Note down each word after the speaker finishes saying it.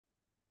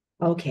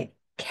Okay,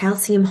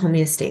 calcium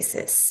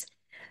homeostasis.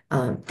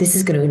 This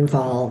is going to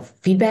involve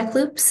feedback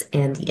loops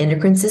and the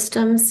endocrine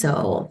system,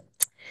 so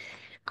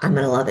I'm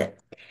going to love it.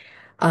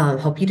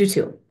 Hope you do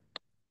too.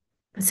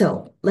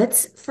 So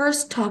let's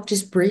first talk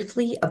just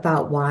briefly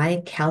about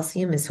why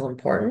calcium is so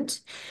important.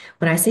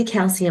 When I say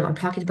calcium, I'm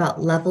talking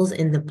about levels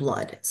in the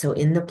blood, so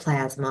in the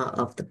plasma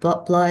of the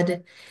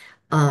blood.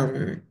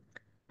 Um,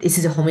 This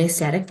is a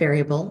homeostatic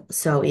variable,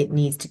 so it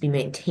needs to be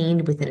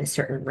maintained within a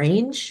certain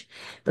range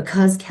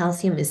because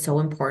calcium is so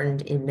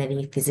important in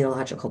many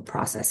physiological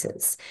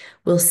processes.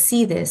 We'll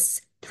see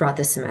this throughout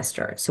the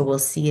semester. So we'll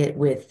see it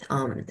with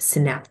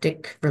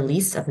synaptic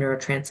release of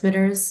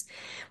neurotransmitters,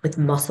 with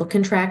muscle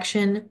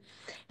contraction,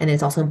 and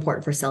it's also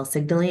important for cell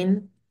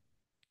signaling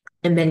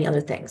and many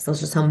other things.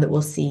 Those are some that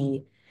we'll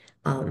see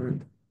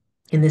um,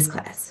 in this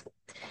class.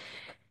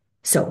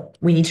 So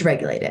we need to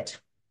regulate it.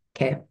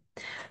 Okay.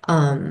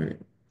 Um,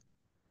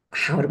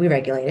 How do we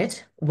regulate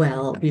it?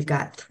 Well, we've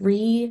got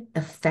three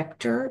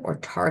effector or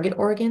target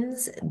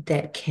organs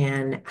that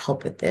can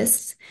help with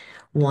this.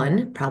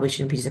 One, probably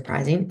shouldn't be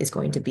surprising, is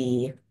going to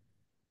be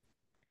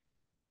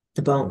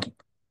the bone.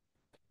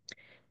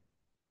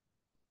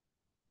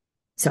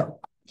 So,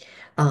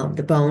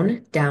 the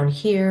bone down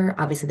here,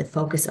 obviously the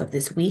focus of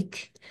this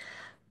week,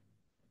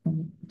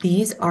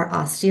 these are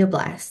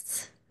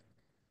osteoblasts.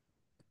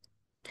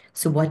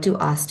 So, what do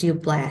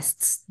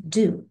osteoblasts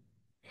do?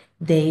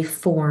 They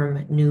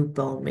form new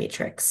bone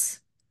matrix.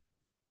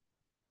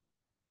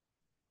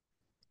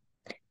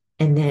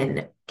 And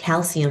then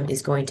calcium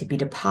is going to be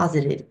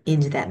deposited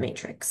into that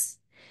matrix.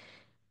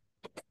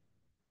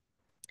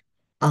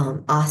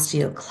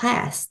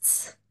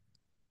 Osteoclasts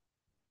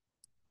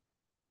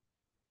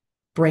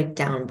break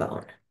down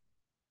bone.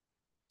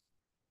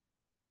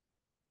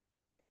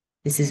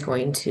 This is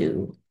going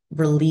to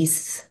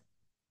release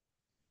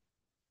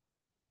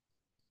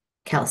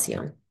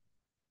calcium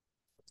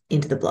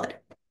into the blood.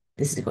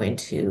 This is going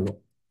to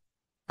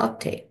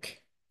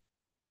uptake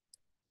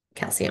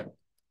calcium.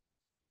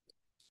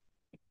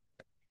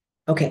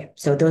 Okay,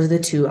 so those are the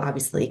two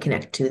obviously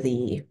connect to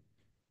the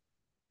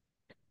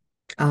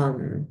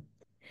um,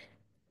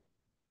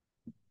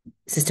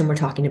 system we're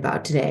talking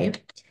about today.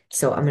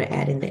 So I'm going to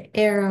add in the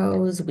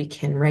arrows. We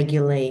can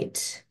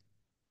regulate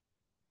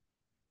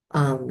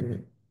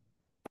um,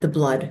 the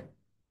blood,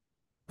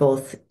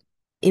 both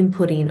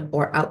inputting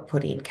or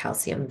outputting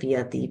calcium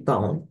via the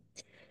bone.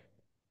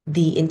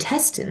 The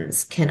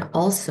intestines can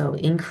also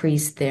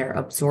increase their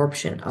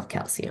absorption of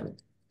calcium,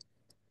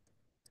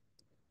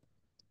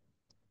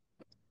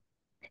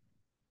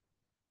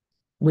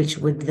 which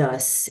would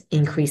thus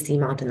increase the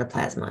amount in the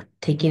plasma,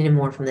 taking in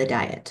more from the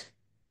diet.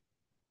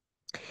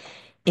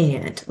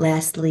 And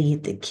lastly,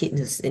 the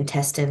kidney's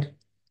intestine,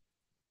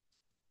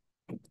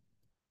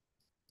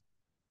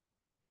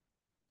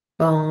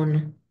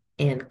 bone,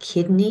 and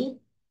kidney.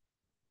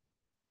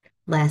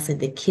 Lastly,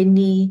 the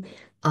kidney,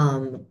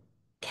 um,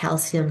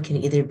 calcium can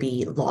either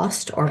be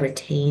lost or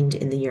retained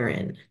in the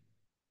urine.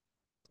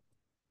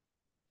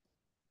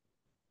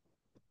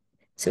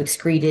 So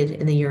excreted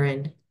in the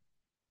urine,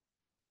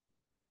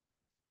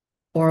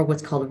 or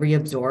what's called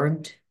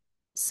reabsorbed.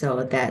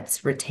 So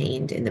that's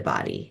retained in the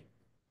body.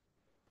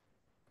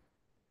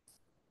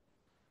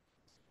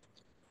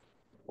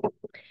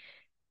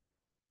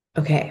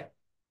 Okay,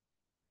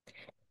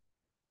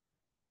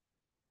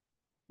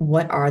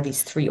 what are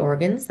these three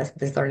organs? That's what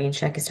this learning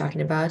check is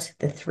talking about.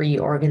 The three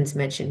organs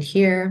mentioned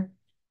here.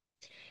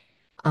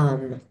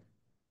 Um,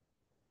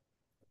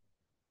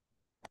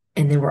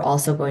 and then we're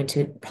also going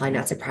to, probably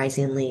not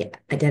surprisingly,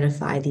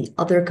 identify the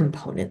other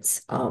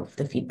components of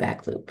the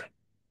feedback loop,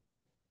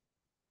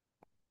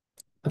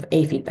 of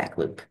a feedback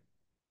loop.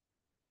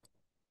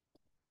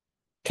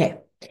 Okay,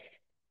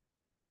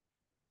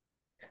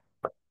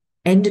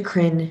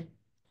 endocrine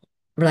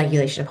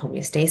regulation of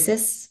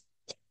homeostasis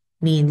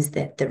means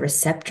that the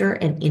receptor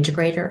and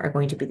integrator are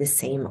going to be the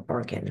same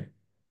organ.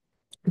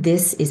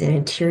 This is an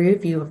anterior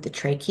view of the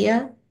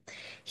trachea.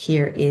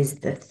 Here is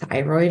the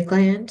thyroid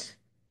gland.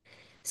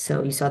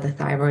 So you saw the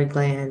thyroid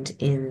gland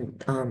in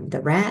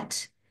the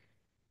rat,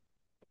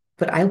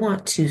 but I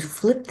want to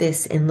flip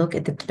this and look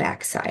at the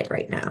backside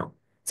right now.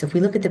 So if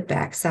we look at the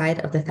backside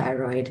of the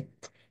thyroid,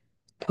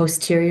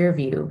 posterior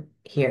view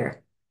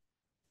here,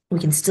 we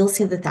can still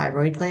see the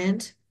thyroid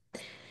gland,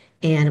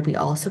 and we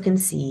also can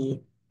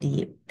see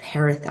the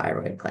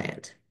parathyroid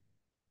gland,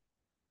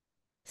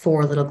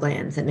 four little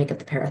glands that make up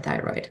the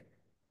parathyroid.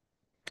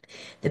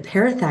 The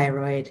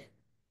parathyroid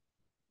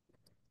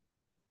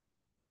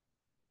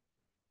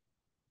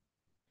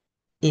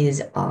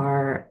is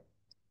our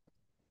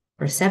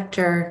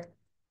receptor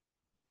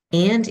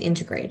and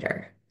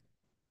integrator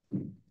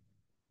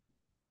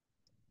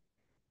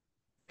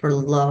for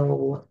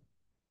low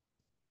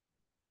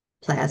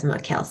plasma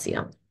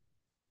calcium.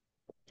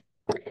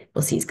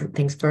 We'll see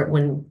things for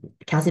when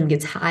calcium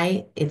gets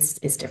high, it's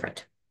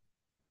different.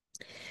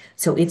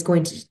 So it's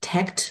going to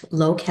detect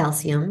low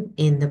calcium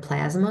in the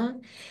plasma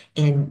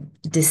and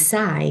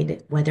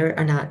decide whether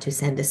or not to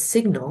send a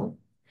signal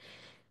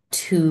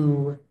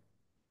to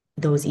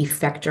those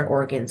effector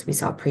organs we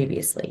saw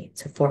previously.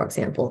 So for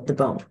example, the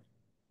bone.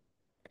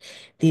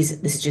 This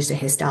is just a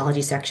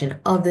histology section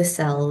of the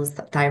cells.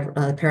 The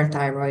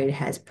parathyroid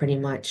has pretty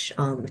much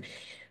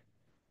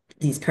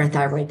these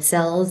parathyroid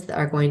cells that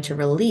are going to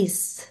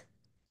release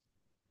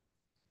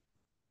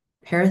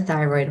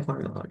parathyroid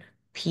hormone,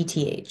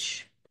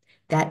 PTH.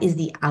 That is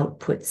the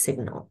output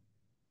signal.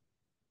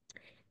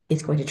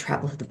 It's going to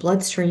travel through the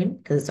bloodstream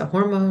because it's a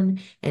hormone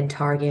and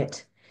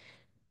target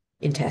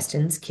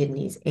intestines,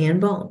 kidneys,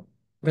 and bone.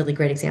 Really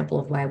great example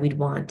of why we'd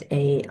want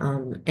a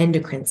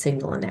endocrine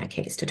signal in that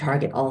case to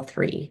target all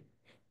three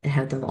and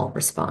have them all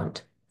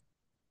respond.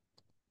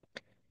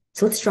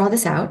 So let's draw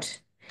this out.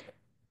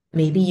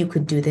 Maybe you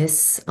could do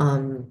this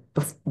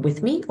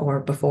with me or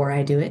before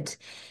I do it.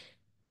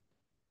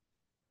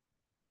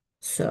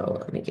 So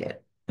let me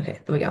get, okay,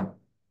 there we go.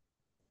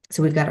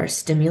 So we've got our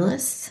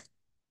stimulus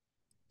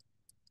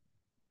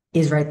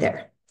is right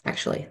there.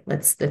 Actually,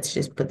 let's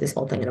just put this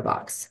whole thing in a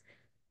box.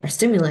 Our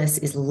stimulus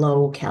is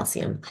low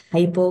calcium.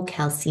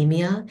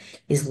 Hypocalcemia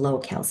is low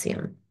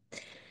calcium.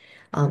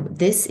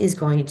 This is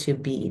going to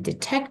be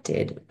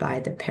detected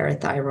by the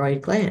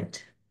parathyroid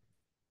gland.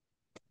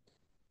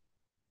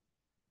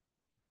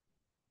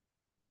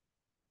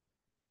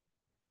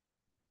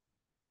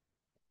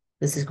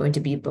 This is going to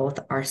be both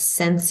our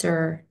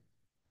sensor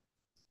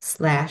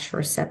slash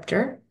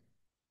receptor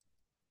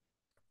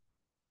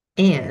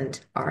and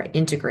our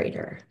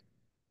integrator,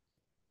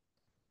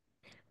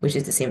 which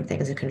is the same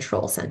thing as a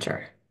control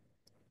center.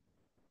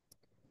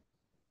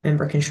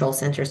 Remember, control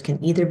centers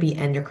can either be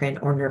endocrine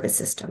or nervous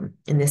system.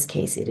 In this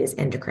case, it is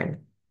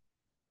endocrine.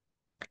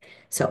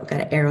 So we've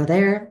got an arrow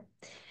there.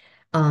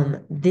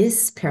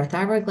 This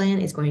parathyroid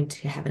gland is going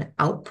to have an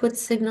output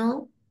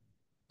signal,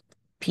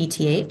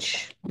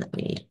 PTH. Let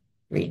me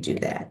redo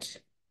that.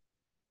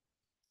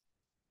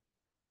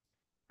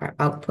 Our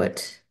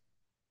output,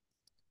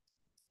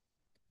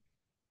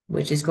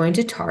 which is going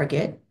to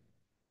target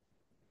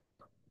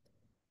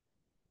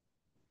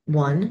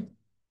one,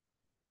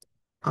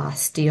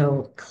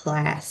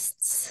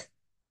 osteoclasts,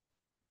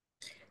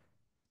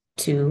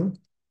 two,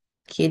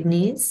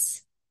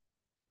 kidneys,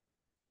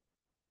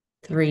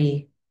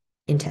 three,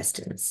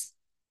 intestines.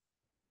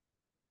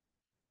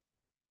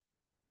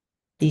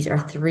 These are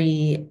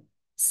three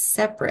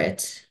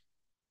separate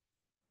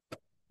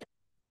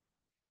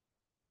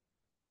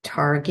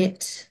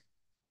target,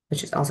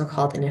 which is also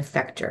called an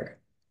effector.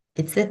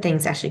 It's the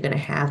thing's actually going to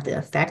have the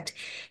effect,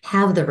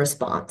 have the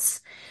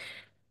response.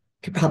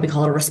 Could probably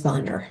call it a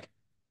responder.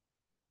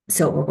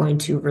 So we're going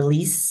to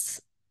release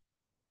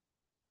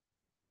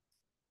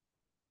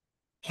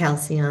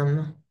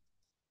calcium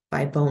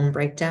by bone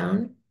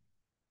breakdown.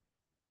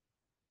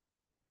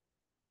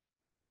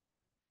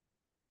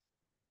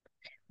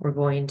 We're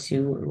going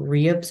to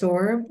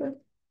reabsorb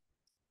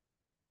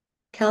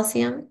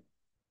calcium,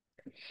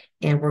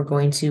 and we're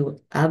going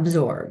to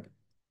absorb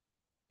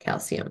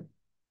calcium.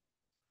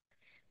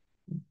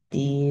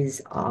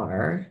 These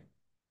are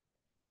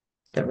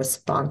the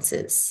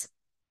responses.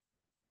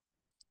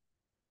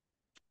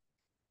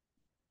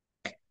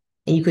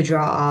 And you could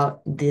draw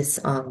out this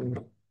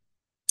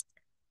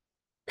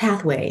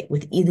pathway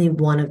with either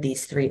one of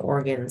these three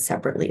organs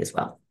separately as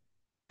well.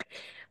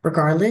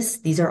 Regardless,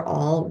 these are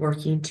all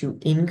working to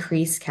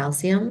increase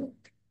calcium.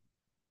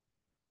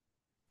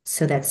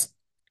 So that's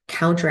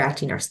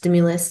counteracting our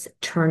stimulus,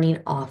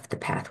 turning off the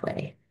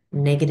pathway,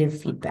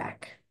 negative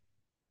feedback,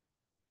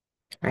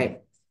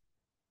 right?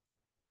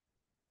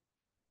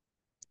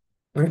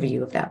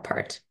 Review of that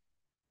part.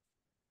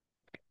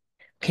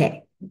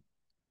 Okay.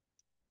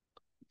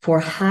 For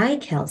high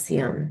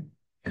calcium,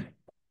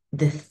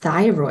 the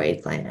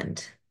thyroid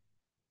gland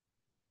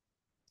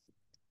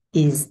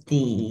is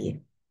the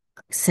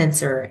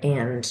sensor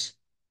and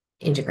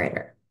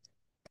integrator.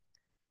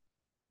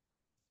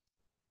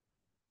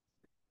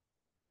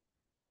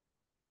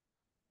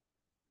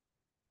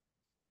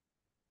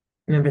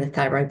 Remember, the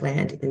thyroid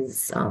gland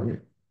is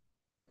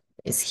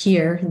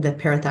here. The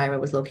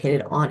parathyroid was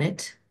located on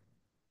it.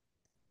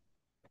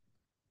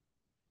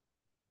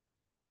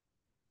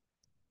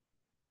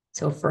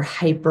 So for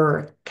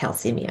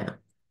hypercalcemia,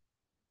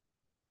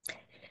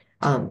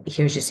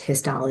 here's just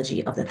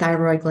histology of the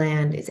thyroid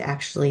gland. It's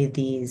actually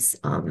these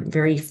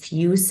very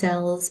few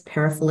cells,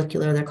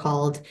 parafollicular they're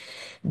called,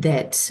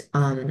 that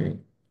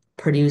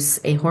produce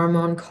a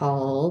hormone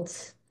called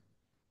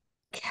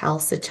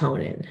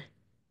calcitonin.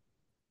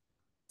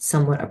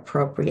 Somewhat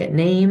appropriate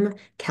name.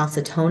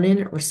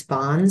 Calcitonin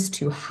responds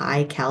to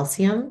high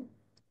calcium.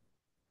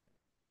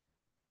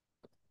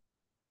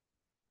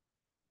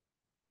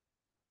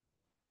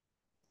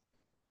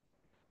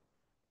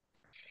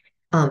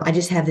 I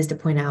just have this to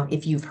point out,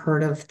 if you've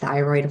heard of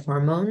thyroid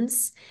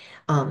hormones,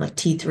 like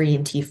T3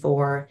 and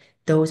T4,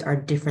 those are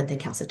different than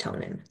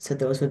calcitonin. So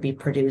those would be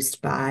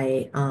produced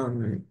by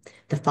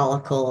the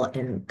follicle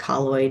and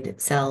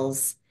colloid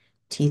cells,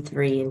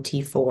 T3 and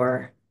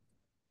T4,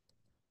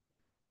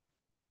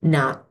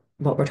 not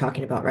what we're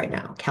talking about right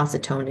now.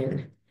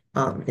 Calcitonin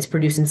is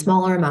produced in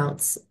smaller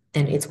amounts,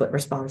 and it's what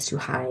responds to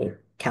high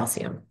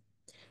calcium.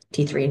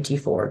 T3 and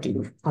T4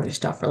 do other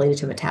stuff related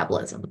to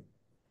metabolism.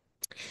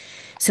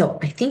 So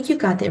I think you've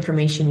got the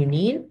information you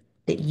need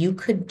that you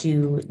could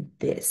do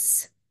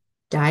this.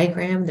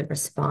 Diagram the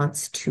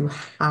response to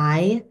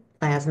high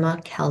plasma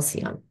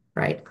calcium,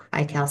 right?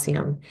 High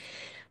calcium.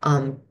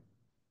 Um,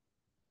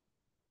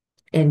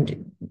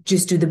 and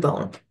just do the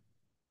bone.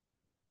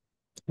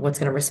 What's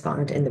going to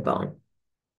respond in the bone?